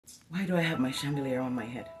Why do I have my chandelier on my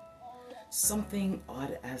head? Something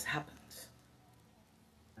odd has happened.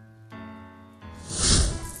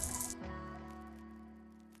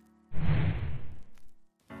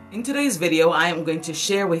 In today's video, I am going to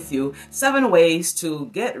share with you 7 ways to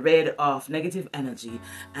get rid of negative energy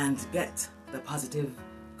and get the positive,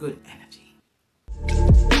 good energy.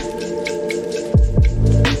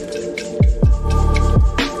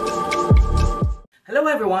 Hello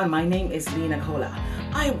everyone, my name is Nacola.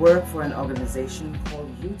 I work for an organization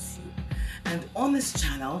called YouTube, and on this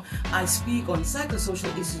channel I speak on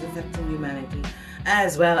psychosocial issues affecting humanity,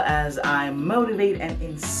 as well as I motivate and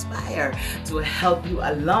inspire to help you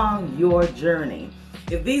along your journey.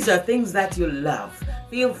 If these are things that you love,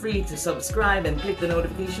 feel free to subscribe and click the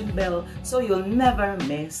notification bell so you'll never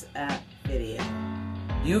miss a video.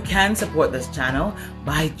 You can support this channel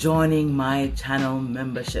by joining my channel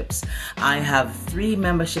memberships. I have 3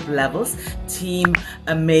 membership levels: Team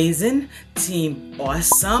Amazing, Team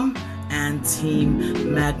Awesome, and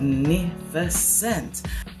Team Magnificent.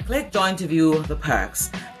 Click join to view the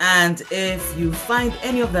perks, and if you find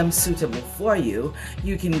any of them suitable for you,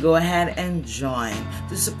 you can go ahead and join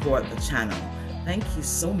to support the channel. Thank you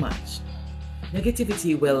so much.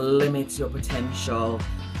 Negativity will limit your potential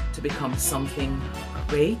to become something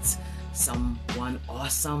great, someone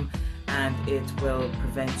awesome, and it will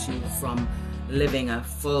prevent you from living a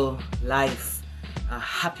full life, a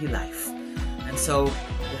happy life. And so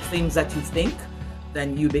the things that you think,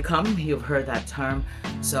 then you become. You've heard that term.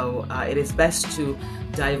 So it is best to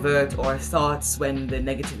divert our thoughts when the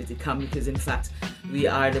negativity comes, because in fact we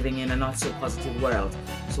are living in a not so positive world.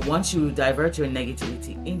 So once you divert your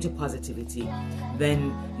negativity into positivity,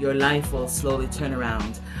 then your life will slowly turn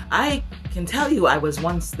around. I can tell you, I was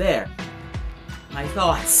once there. My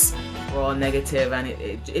thoughts were all negative, and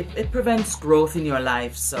it prevents growth in your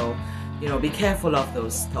life. So, you know, be careful of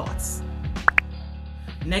those thoughts.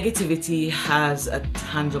 Negativity has a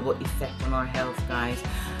tangible effect on our health, guys.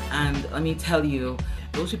 And let me tell you,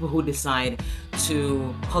 those people who decide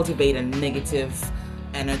to cultivate a negative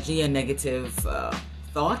energy and negative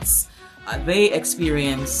thoughts, they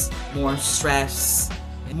experience more stress,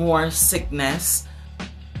 more sickness,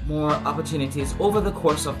 more opportunities over the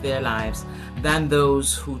course of their lives than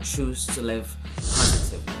those who choose to live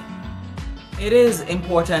positively. It is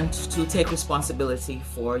important to take responsibility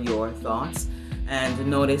for your thoughts and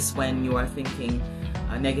notice when you are thinking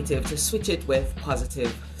negative, to switch it with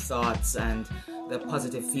positive thoughts, and the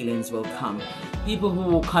positive feelings will come. People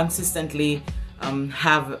who consistently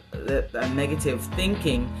have the negative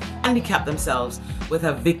thinking handicap themselves with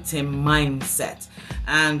a victim mindset,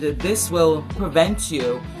 and this will prevent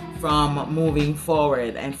you from moving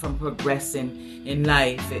forward and from progressing in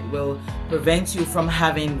life. It will prevent you from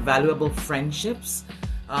having valuable friendships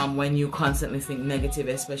when you constantly think negative,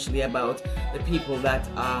 especially about the people that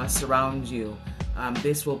surround you.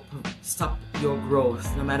 This will stop your growth.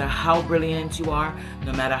 No matter how brilliant you are,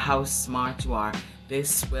 no matter how smart you are,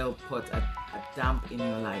 this will put a damp in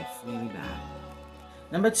your life really bad.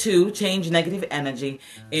 Number 2, change negative energy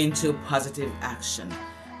into positive action.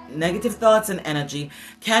 Negative thoughts and energy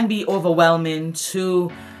can be overwhelming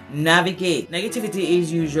to navigate. Negativity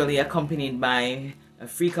is usually accompanied by a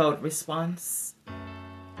freak out response.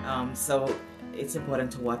 So it's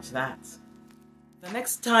important to watch that. The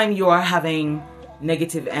next time you are having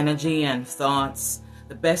negative energy and thoughts,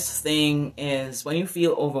 the best thing is, when you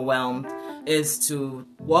feel overwhelmed, is to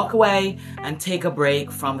walk away and take a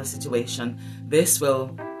break from the situation. This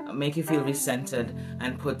will make you feel recentered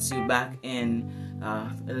and puts you back in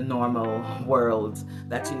the normal world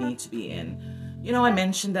that you need to be in. You know, I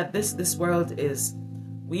mentioned that this world is,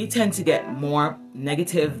 we tend to get more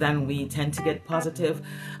negative than we tend to get positive,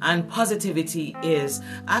 and positivity is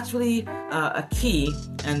actually a key,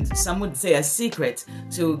 and some would say a secret,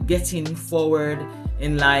 to getting forward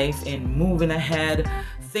in life, in moving ahead.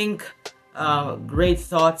 Think great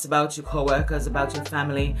thoughts about your coworkers, about your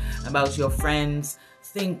family, about your friends.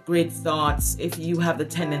 Think great thoughts if you have the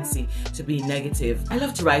tendency to be negative. I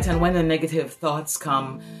love to write, and when the negative thoughts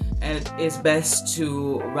come, it is best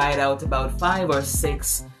to write out about 5 or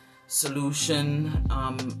 6 solutions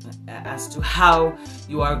as to how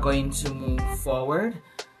you are going to move forward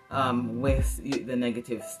with the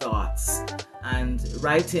negative thoughts. And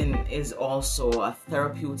writing is also a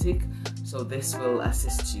therapeutic, so this will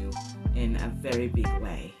assist you in a very big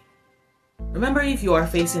way. Remember, if you are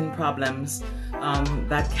facing problems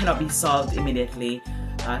that cannot be solved immediately,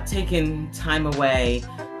 taking time away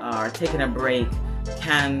or taking a break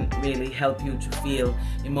can really help you to feel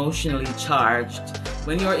emotionally charged.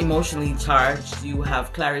 When you're emotionally charged, you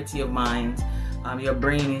have clarity of mind, your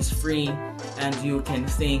brain is free and you can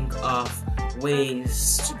think of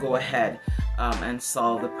ways to go ahead and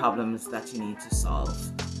solve the problems that you need to solve.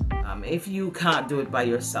 If you can't do it by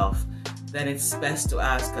yourself, then it's best to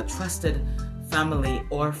ask a trusted family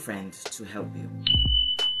or friend to help you.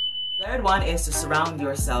 Third one is to surround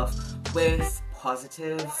yourself with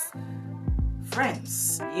positive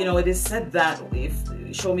friends. You know, it is said that if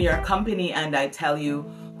show me your company and I tell you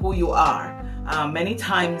who you are. Many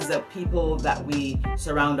times the people that we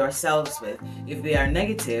surround ourselves with, if they are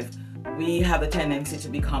negative, we have a tendency to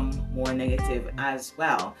become more negative as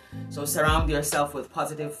well. So surround yourself with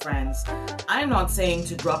positive friends. I'm not saying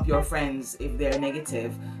to drop your friends if they're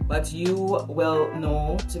negative, but you will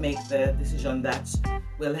know to make the decision that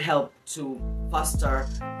will help to foster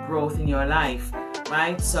growth in your life,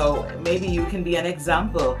 right? So maybe you can be an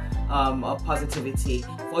example of positivity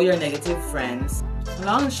for your negative friends. The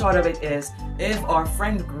long and short of it is, if our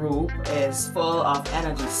friend group is full of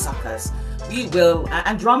energy suckers, we will,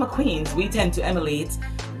 and drama queens, we tend to emulate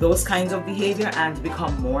those kinds of behavior and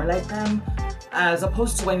become more like them, as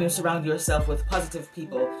opposed to when you surround yourself with positive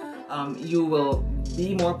people. You will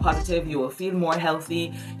be more positive, you will feel more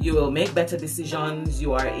healthy, you will make better decisions,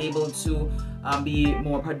 you are able to be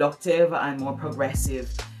more productive and more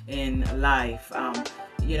progressive in life.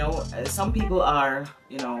 You know, some people are,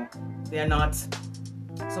 you know,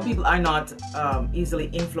 some people are not easily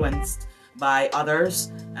influenced by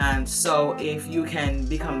others, and so if you can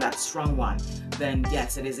become that strong one, then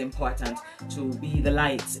yes, it is important to be the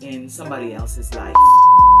light in somebody else's life.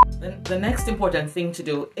 Then the next important thing to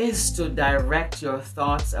do is to direct your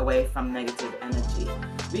thoughts away from negative energy.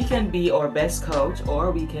 We can be our best coach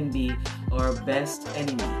or we can be our best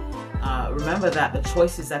enemy. Remember that the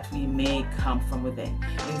choices that we make come from within.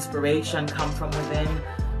 Inspiration comes from within.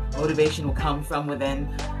 Motivation will come from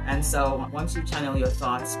within, and so once you channel your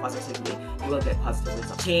thoughts positively, you will get positive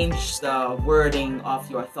results. Change the wording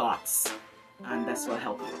of your thoughts, and this will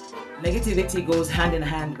help you. Negativity goes hand in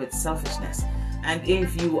hand with selfishness, and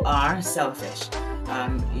if you are selfish,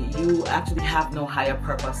 you actually have no higher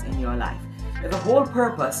purpose in your life. If the whole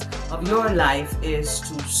purpose of your life is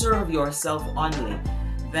to serve yourself only,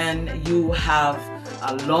 then you have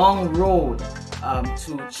a long road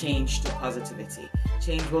to change to positivity.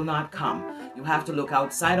 Change will not come. You have to look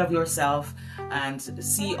outside of yourself and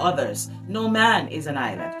see others. No man is an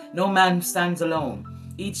island. No man stands alone.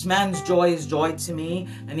 Each man's joy is joy to me,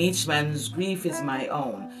 and each man's grief is my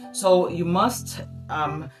own. So you must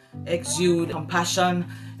exude compassion,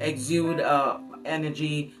 exude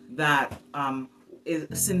energy that is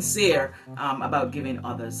sincere about giving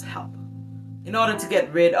others help. In order to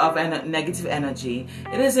get rid of negative energy,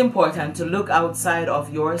 it is important to look outside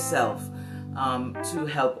of yourself to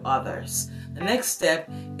help others. The next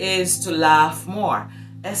step is to laugh more,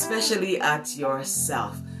 especially at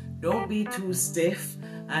yourself. Don't be too stiff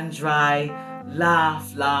and dry.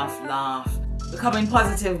 Laugh, laugh, laugh. Becoming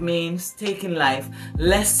positive means taking life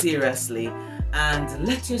less seriously and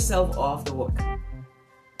let yourself off the hook.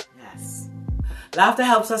 Yes. Laughter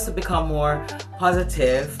helps us to become more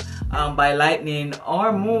positive by lightening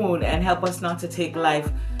our mood and help us not to take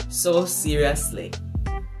life so seriously.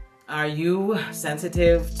 Are you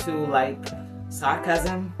sensitive to like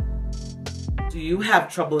sarcasm? Do you have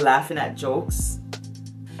trouble laughing at jokes?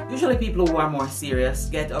 Usually people who are more serious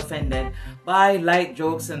get offended by light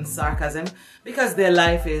jokes and sarcasm because their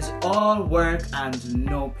life is all work and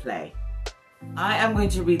no play. I am going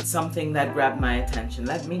to read something that grabbed my attention.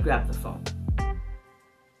 Let me grab the phone.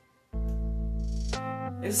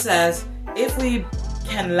 It says, if we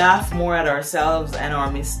can laugh more at ourselves and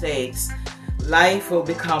our mistakes, life will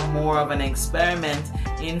become more of an experiment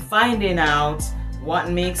in finding out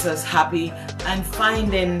what makes us happy, and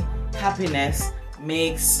finding happiness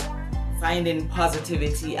makes finding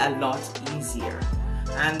positivity a lot easier.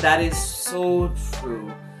 And that is so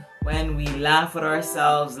true. When we laugh at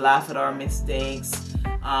ourselves, laugh at our mistakes,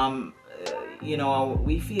 you know,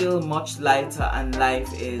 we feel much lighter and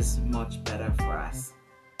life is much better for us.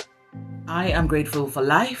 I am grateful for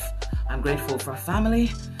life, I'm grateful for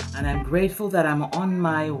family, and I'm grateful that I'm on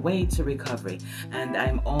my way to recovery. And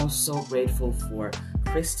I'm also grateful for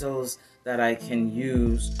crystals that I can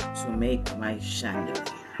use to make my chandelier.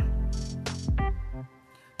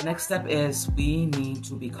 The next step is we need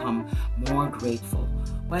to become more grateful.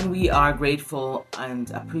 When we are grateful and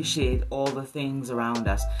appreciate all the things around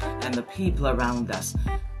us and the people around us,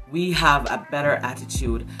 we have a better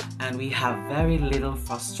attitude and we have very little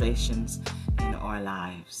frustrations in our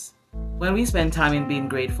lives. When we spend time in being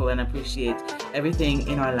grateful and appreciate everything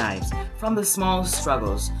in our lives, from the small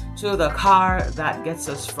struggles to the car that gets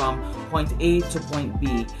us from point A to point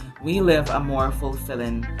B, we live a more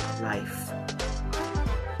fulfilling life.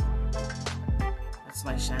 That's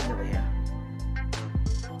my chandelier.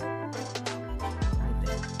 Right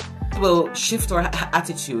there. Will shift our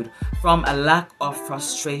attitude from a lack of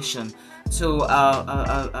frustration to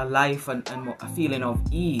a life and a feeling of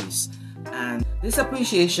ease. And this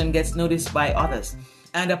appreciation gets noticed by others,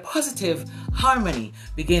 and a positive harmony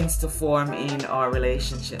begins to form in our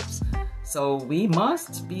relationships. So we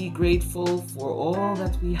must be grateful for all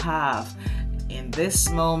that we have in this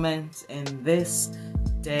moment, in this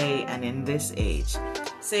day, and in this age.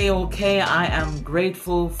 Say, okay, I am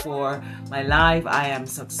grateful for my life. I am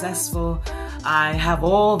successful. I have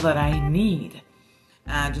all that I need.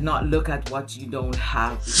 And do not look at what you don't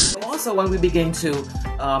have. Also, when we begin to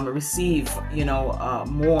receive,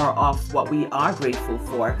 more of what we are grateful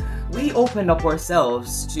for, we open up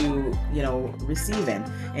ourselves to, receiving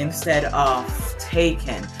instead of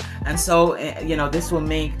taking. And so, this will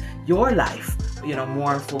make your life,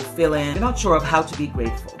 more fulfilling. If you're not sure of how to be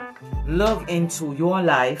grateful, look into your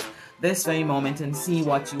life this very moment and see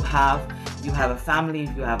what you have. If you have a family,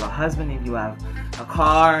 if you have a husband, if you have a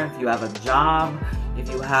car, if you have a job, if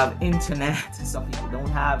you have internet. Some people don't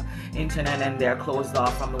have internet and they're closed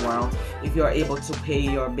off from the world. If you're able to pay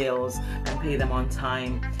your bills and pay them on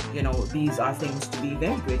time, these are things to be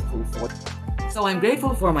very grateful for. So I'm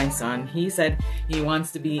grateful for my son. He said he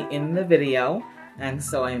wants to be in the video, and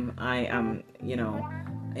so I am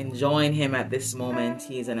enjoying him at this moment.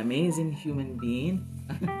 He's an amazing human being.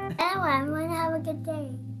 I'm going to have a good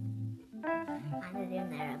day. I'm doing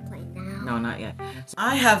that airplane now. No, not yet. So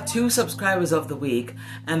I have 2 subscribers of the week,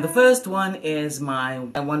 and the first one is my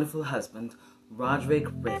wonderful husband, Roderick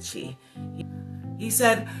Ritchie. He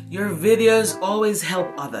said, "Your videos always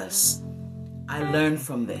help others. I learn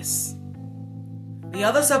from this." The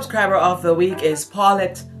other subscriber of the week is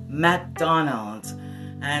Paulette MacDonald.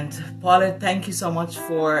 And Paulette, thank you so much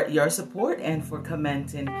for your support and for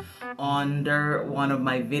commenting under one of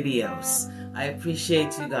my videos. I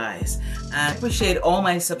appreciate you guys. I appreciate all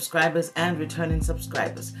my subscribers and returning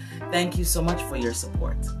subscribers. Thank you so much for your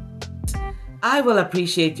support. I will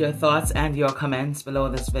appreciate your thoughts and your comments below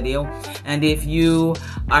this video. And if you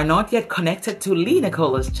are not yet connected to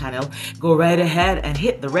Nacola's channel, go right ahead and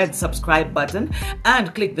hit the red subscribe button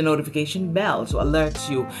and click the notification bell to alert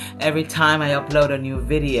you every time I upload a new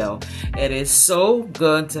video. It is so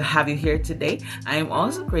good to have you here today. I am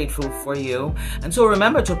also grateful for you. And so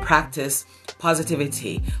remember to practice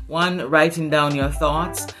positivity. 1, writing down your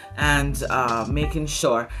thoughts and making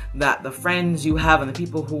sure that the friends you have and the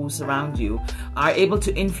people who surround you are able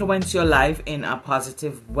to influence your life in a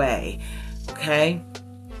positive way. Okay?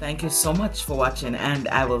 Thank you so much for watching, and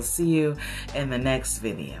I will see you in the next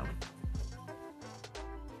video.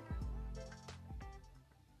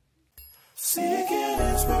 Seeking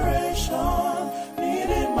inspiration,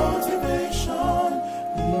 needing motivation,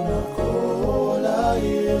 Nacola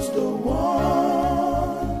is the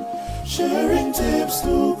one. Sharing tips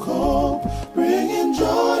to cope, bringing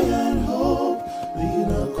joy and hope.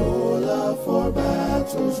 Nacola for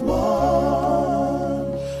battles won.